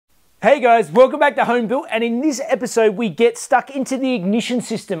Hey guys, welcome back to Home Built, and in this episode we get stuck into the ignition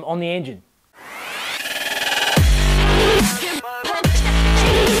system on the engine.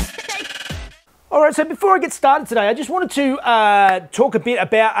 Alright, so before I get started today, I just wanted to talk a bit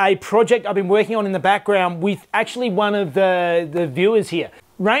about a project I've been working on in the background with actually one of the viewers here.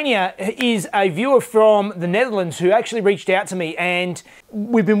 Rainier is a viewer from the Netherlands who actually reached out to me, and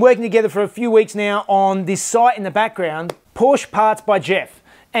we've been working together for a few weeks now on this site in the background, Porsche Parts by Jeff.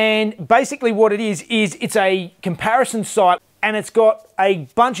 And basically what it is it's a comparison site, and it's got a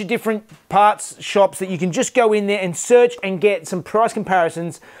bunch of different parts shops that you can just go in there and search and get some price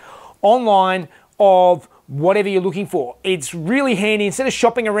comparisons online of whatever you're looking for. It's really handy. Instead of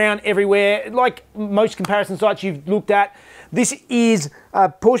shopping around everywhere, like most comparison sites you've looked at, this is a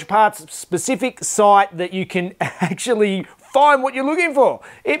Porsche Parts specific site that you can actually find what you're looking for.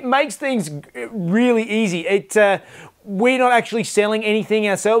 It makes things really easy. We're not actually selling anything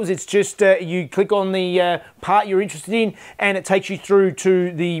ourselves. It's just you click on the part you're interested in, and it takes you through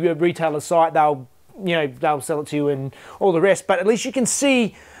to the retailer site. They'll sell it to you and all the rest. But at least you can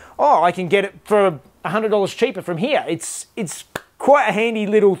see, oh, I can get it for $100 cheaper from here. It's quite a handy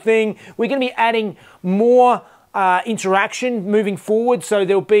little thing. We're going to be adding more interaction moving forward, so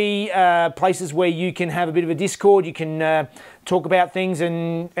there'll be places where you can have a bit of a Discord. You can talk about things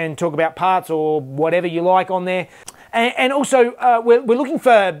and talk about parts or whatever you like on there. And also, we're looking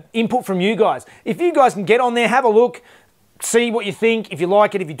for input from you guys. If you guys can get on there, have a look, see what you think. If you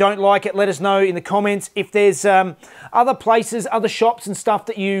like it, if you don't like it, let us know in the comments. If there's other places, other shops and stuff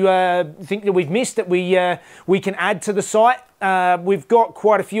that you think that we've missed that we can add to the site, we've got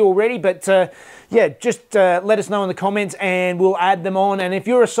quite a few already, but yeah, just let us know in the comments and we'll add them on. And if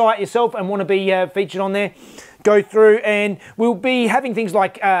you're a site yourself and want to be featured on there, go through, and we'll be having things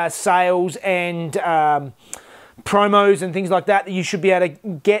like sales and promos and things like that you should be able to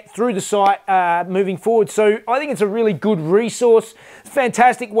get through the site moving forward. So I think it's a really good resource,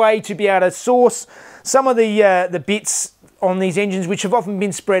 fantastic way to be able to source some of the bits on these engines, which have often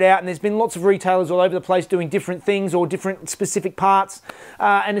been spread out, and there's been lots of retailers all over the place doing different things or different specific parts,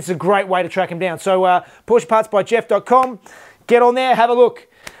 and it's a great way to track them down. So PorschePartsByJeff.com, get on there, have a look.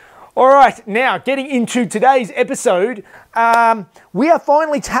 All right, now getting into today's episode, we are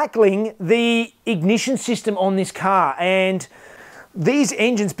finally tackling the ignition system on this car, and these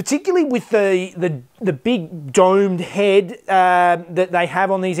engines, particularly with the big domed head that they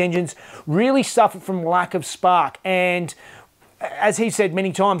have on these engines, really suffer from lack of spark. And as he said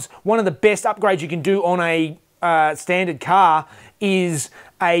many times, one of the best upgrades you can do on a standard car is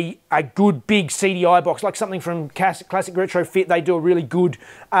a good big CDI box, like something from Classic Retro Fit. They do a really good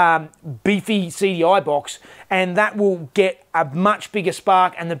beefy CDI box, and that will get a much bigger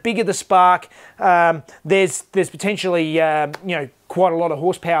spark. And the bigger the spark, there's potentially quite a lot of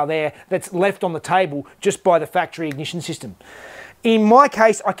horsepower there that's left on the table just by the factory ignition system. In my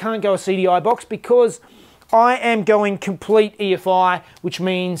case, I can't go a CDI box because I am going complete EFI, which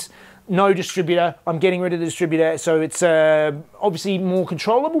means no distributor. I'm getting rid of the distributor, so it's obviously more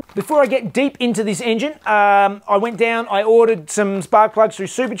controllable. Before I get deep into this engine, I went down, I ordered some spark plugs through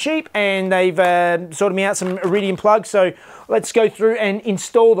Supercheap, and they've sorted me out some Iridium plugs, so let's go through and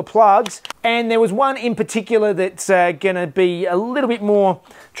install the plugs. And there was one in particular that's gonna be a little bit more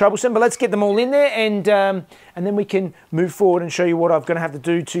troublesome, but let's get them all in there, and then we can move forward and show you what I'm gonna have to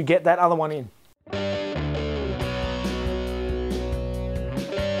do to get that other one in.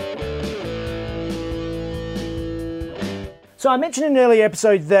 So I mentioned in an earlier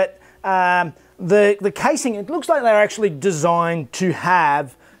episode that the casing, it looks like they're actually designed to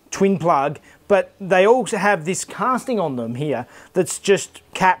have twin plug, but they also have this casting on them here that's just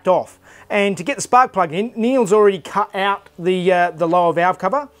capped off. And to get the spark plug in, Neil's already cut out the lower valve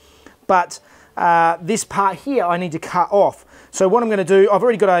cover, but this part here I need to cut off. So what I'm going to do, I've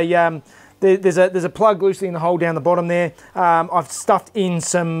already got a there's a plug loosely in the hole down the bottom there. I've stuffed in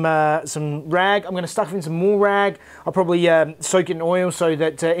some rag. I'm going to stuff in some more rag. I'll probably soak it in oil so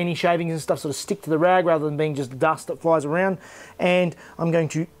that any shavings and stuff sort of stick to the rag rather than being just dust that flies around. And I'm going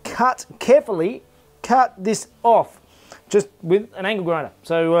to carefully cut this off just with an angle grinder.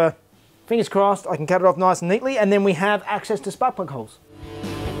 So fingers crossed I can cut it off nice and neatly, and then we have access to spark plug holes.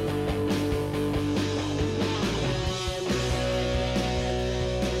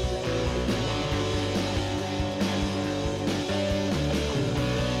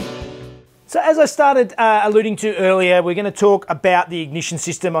 So as I started alluding to earlier, we're going to talk about the ignition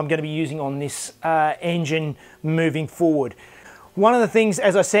system I'm going to be using on this engine moving forward. One of the things,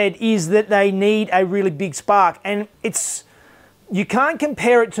 as I said, is that they need a really big spark, and it's You can't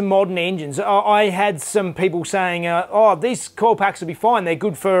compare it to modern engines. I had some people saying, oh, these coil packs will be fine. They're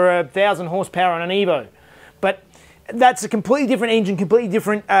good for 1,000 horsepower on an Evo. But that's a completely different engine, completely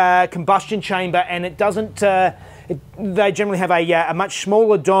different combustion chamber, and it doesn't, they generally have a much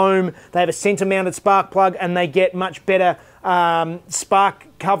smaller dome, they have a center mounted spark plug, and they get much better spark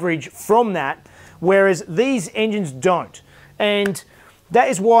coverage from that, whereas these engines don't. And that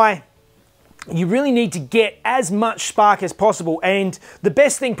is why you really need to get as much spark as possible, and the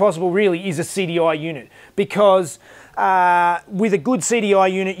best thing possible really is a CDI unit, because with a good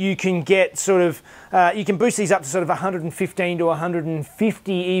CDI unit you can get sort of, you can boost these up to sort of 115 to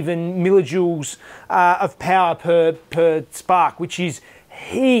 150 even millijoules of power per spark, which is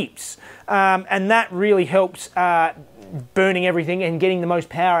heaps, and that really helps burning everything and getting the most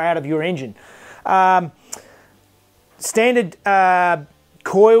power out of your engine. Standard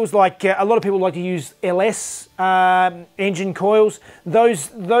coils, like a lot of people like to use LS engine coils,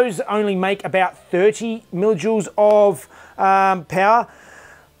 those only make about 30 millijoules of power.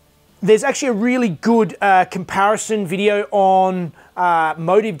 There's actually a really good comparison video on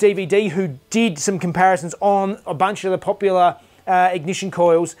Motive DVD, who did some comparisons on a bunch of the popular ignition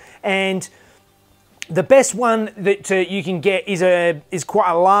coils, and the best one that you can get is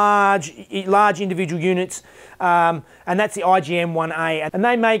quite a large individual units, and that's the IGM 1A, and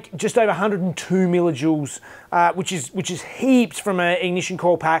they make just over 102 millijoules, which is heaps from an ignition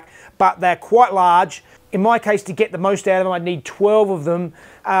coil pack, but they're quite large. In my case, to get the most out of them, I'd need 12 of them.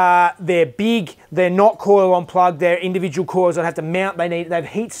 They're big, they're not coil on plug, they're individual coils I'd have to mount. They have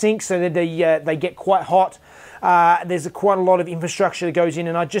heat sinks, so that they get quite hot. There's quite a lot of infrastructure that goes in,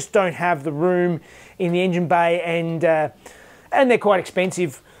 and I just don't have the room in the engine bay, and they're quite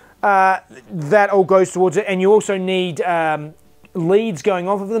expensive. That all goes towards it, and you also need leads going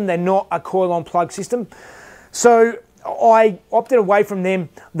off of them. They're not a coil on plug system, so I opted away from them.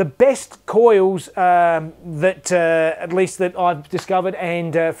 The best coils that at least that I've discovered,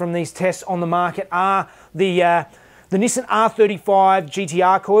 and from these tests on the market, are the Nissan R35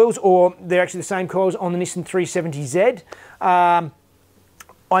 GTR coils, or they're actually the same coils on the Nissan 370Z.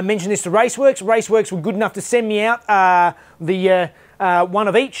 I mentioned this to Raceworks. Raceworks were good enough to send me out one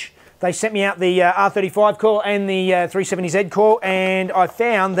of each. They sent me out the R35 coil and the 370Z coil, and I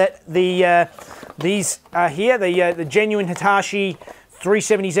found that these here, the genuine Hitachi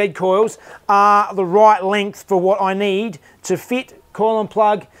 370Z coils, are the right length for what I need to fit coil on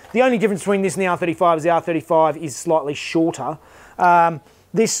plug. The only difference between this and the R35 is the R35 is slightly shorter.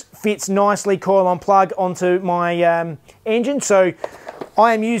 This fits nicely coil on plug onto my engine, so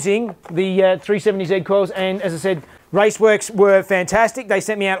I am using the 370Z coils, and as I said, Raceworks were fantastic. They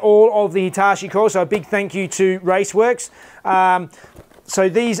sent me out all of the Hitachi coils, so a big thank you to Raceworks. So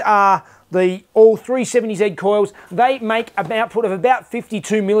these are all 370Z coils. They make an output of about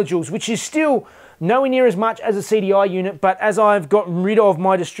 52 millijoules, which is still nowhere near as much as a CDI unit, but as I've gotten rid of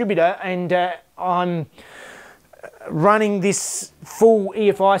my distributor and I'm running this full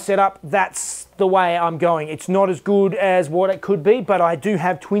EFI setup, that's the way I'm going. It's not as good as what it could be, but I do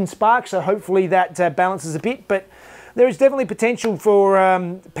have twin sparks, so hopefully that balances a bit, but there is definitely potential for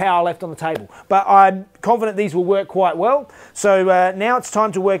power left on the table. But I'm confident these will work quite well, so now it's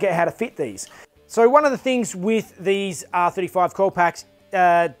time to work out how to fit these. So one of the things with these R35 coil packs,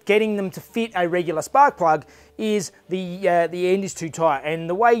 getting them to fit a regular spark plug, is the end is too tight, and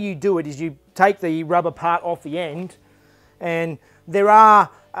the way you do it is you take the rubber part off the end, and there are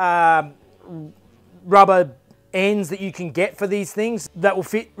rubber ends that you can get for these things that will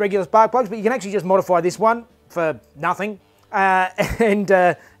fit regular spark plugs, but you can actually just modify this one for nothing, and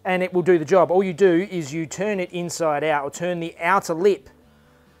it will do the job. All you do is you turn it inside out, or turn the outer lip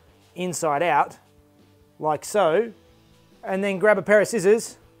inside out, like so, and then grab a pair of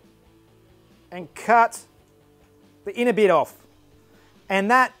scissors and cut the inner bit off. And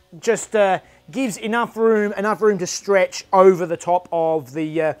that just gives enough room to stretch over the top of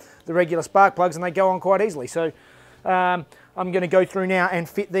the regular spark plugs, and they go on quite easily. So I'm going to go through now and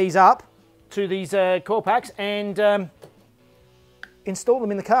fit these up to these coil packs and install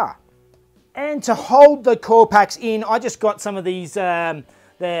them in the car. And to hold the coil packs in, I just got some of these the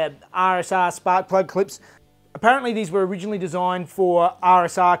RSR spark plug clips. Apparently these were originally designed for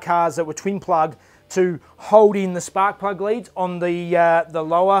RSR cars that were twin plug to hold in the spark plug leads on the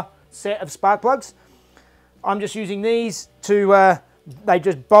lower set of spark plugs. I'm just using these to, they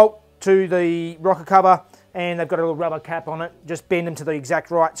just bolt to the rocker cover, and they've got a little rubber cap on it. Just bend them to the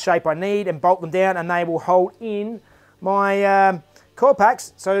exact right shape I need and bolt them down, and they will hold in my coil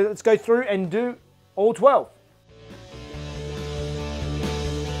packs. So let's go through and do all 12.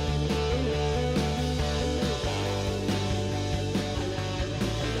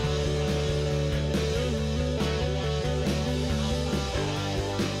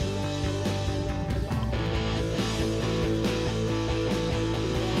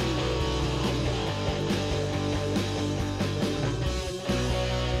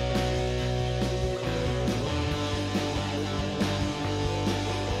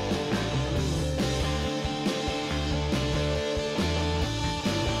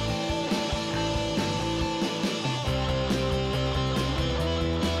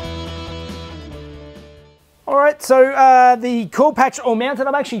 right, so the coil packs are all mounted.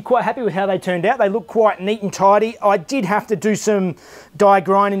 I'm actually quite happy with how they turned out. They look quite neat and tidy. I did have to do some die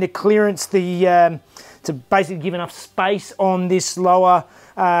grinding to clearance the, to basically give enough space on this lower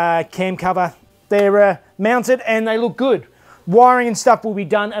cam cover. They're mounted and they look good. Wiring and stuff will be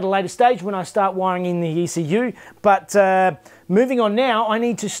done at a later stage when I start wiring in the ECU. But moving on now, I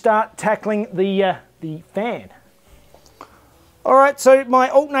need to start tackling the fan. All right, so my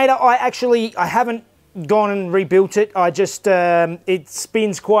alternator, I haven't gone and rebuilt it. I just, it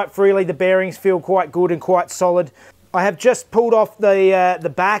spins quite freely. The bearings feel quite good and quite solid. I have just pulled off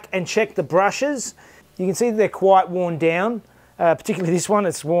the back and checked the brushes. You can see that they're quite worn down. Particularly this one,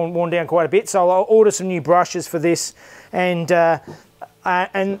 it's worn down quite a bit. So I'll order some new brushes for this, and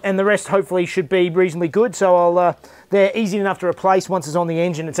the rest hopefully should be reasonably good. So they're easy enough to replace once it's on the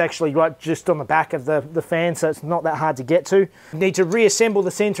engine. It's actually right just on the back of the fan, so it's not that hard to get to. I need to reassemble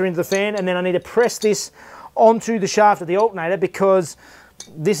the center into the fan, and then I need to press this onto the shaft of the alternator because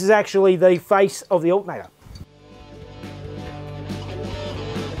this is actually the face of the alternator.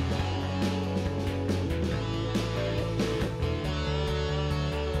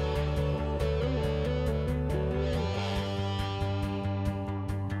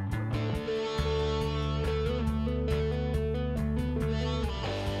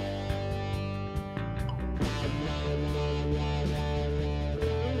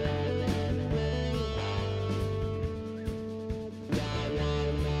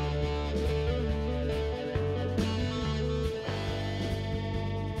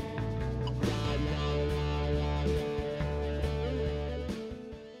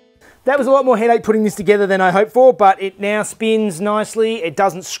 That was a lot more headache putting this together than I hoped for, but it now spins nicely. It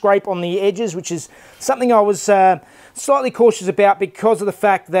doesn't scrape on the edges, which is something I was slightly cautious about because of the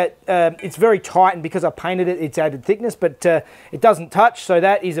fact that it's very tight, and because I painted it, it's added thickness, but it doesn't touch, so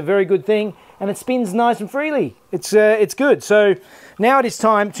that is a very good thing, and it spins nice and freely. It's good. So now it is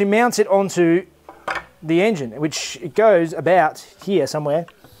time to mount it onto the engine, which it goes about here somewhere.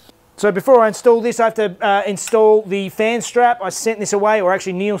 So before I install this, I have to install the fan strap. I sent this away, or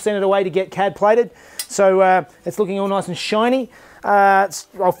actually Neil sent it away to get CAD plated. So it's looking all nice and shiny.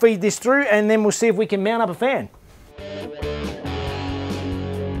 I'll feed this through and then we'll see if we can mount up a fan.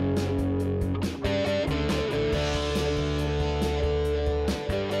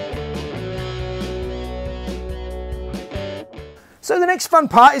 So the next fun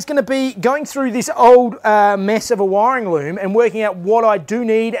part is going to be going through this old mess of a wiring loom and working out what I do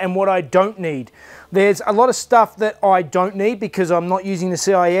need and what I don't need. There's a lot of stuff that I don't need because I'm not using the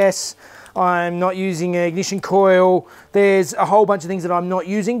CIS, I'm not using an ignition coil, there's a whole bunch of things that I'm not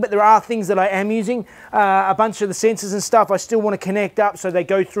using, but there are things that I am using. A bunch of the sensors and stuff I still want to connect up so they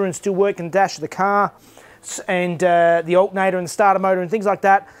go through and still work in the dash of the car, and the alternator and the starter motor and things like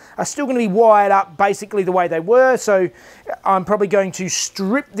that are still going to be wired up basically the way they were. So I'm probably going to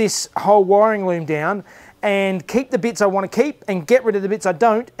strip this whole wiring loom down and keep the bits I want to keep and get rid of the bits I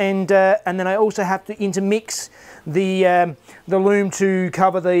don't, and then I also have to intermix the loom to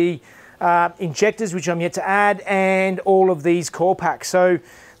cover the injectors, which I'm yet to add, and all of these coil packs. So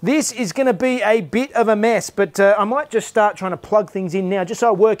this is going to be a bit of a mess, but I might just start trying to plug things in now just so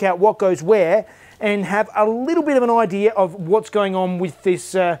I work out what goes where and have a little bit of an idea of what's going on with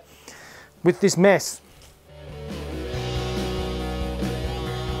this mess.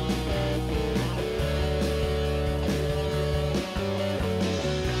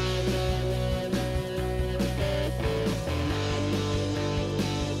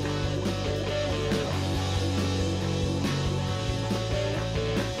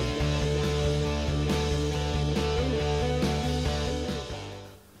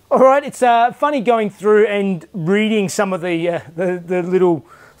 All right, it's funny going through and reading some of the little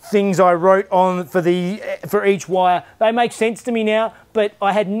things I wrote on for each wire. They make sense to me now, but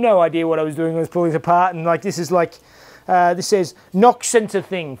I had no idea what I was doing when I was pulling it apart. And like this is like this says knock sensor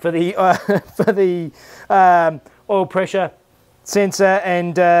thing for the oil pressure sensor,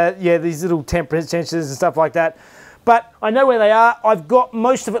 and yeah, these little temperature sensors and stuff like that. But I know where they are. I've got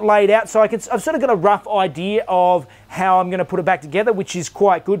most of it laid out, so I've sort of got a rough idea of how I'm going to put it back together, which is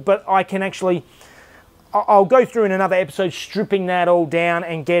quite good. But I can actually, I'll go through in another episode stripping that all down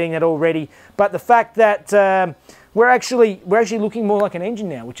and getting it all ready. But the fact that we're actually looking more like an engine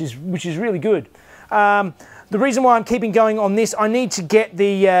now, which is really good. The reason why I'm keeping going on this, I need to get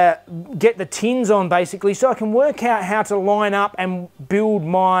the tins on basically, so I can work out how to line up and build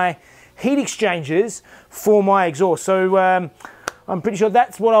my heat exchangers for my exhaust. So I'm pretty sure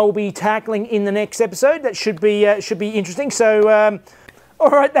that's what I'll be tackling in the next episode. That should be interesting. So All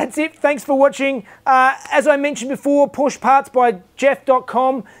right, that's it. Thanks for watching. As I mentioned before,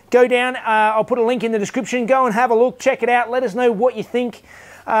 pushpartsbyjeff.com. Go down. I'll put a link in the description. Go and have a look. Check it out. Let us know what you think.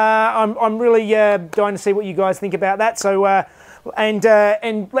 I'm really dying to see what you guys think about that. So, and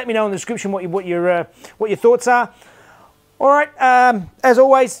let me know in the description what your thoughts are. All right. As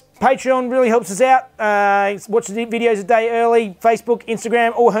always, Patreon really helps us out. Watch the videos a day early. Facebook,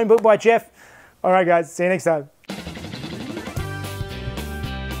 Instagram, all Home Built by Jeff. All right, guys. See you next time.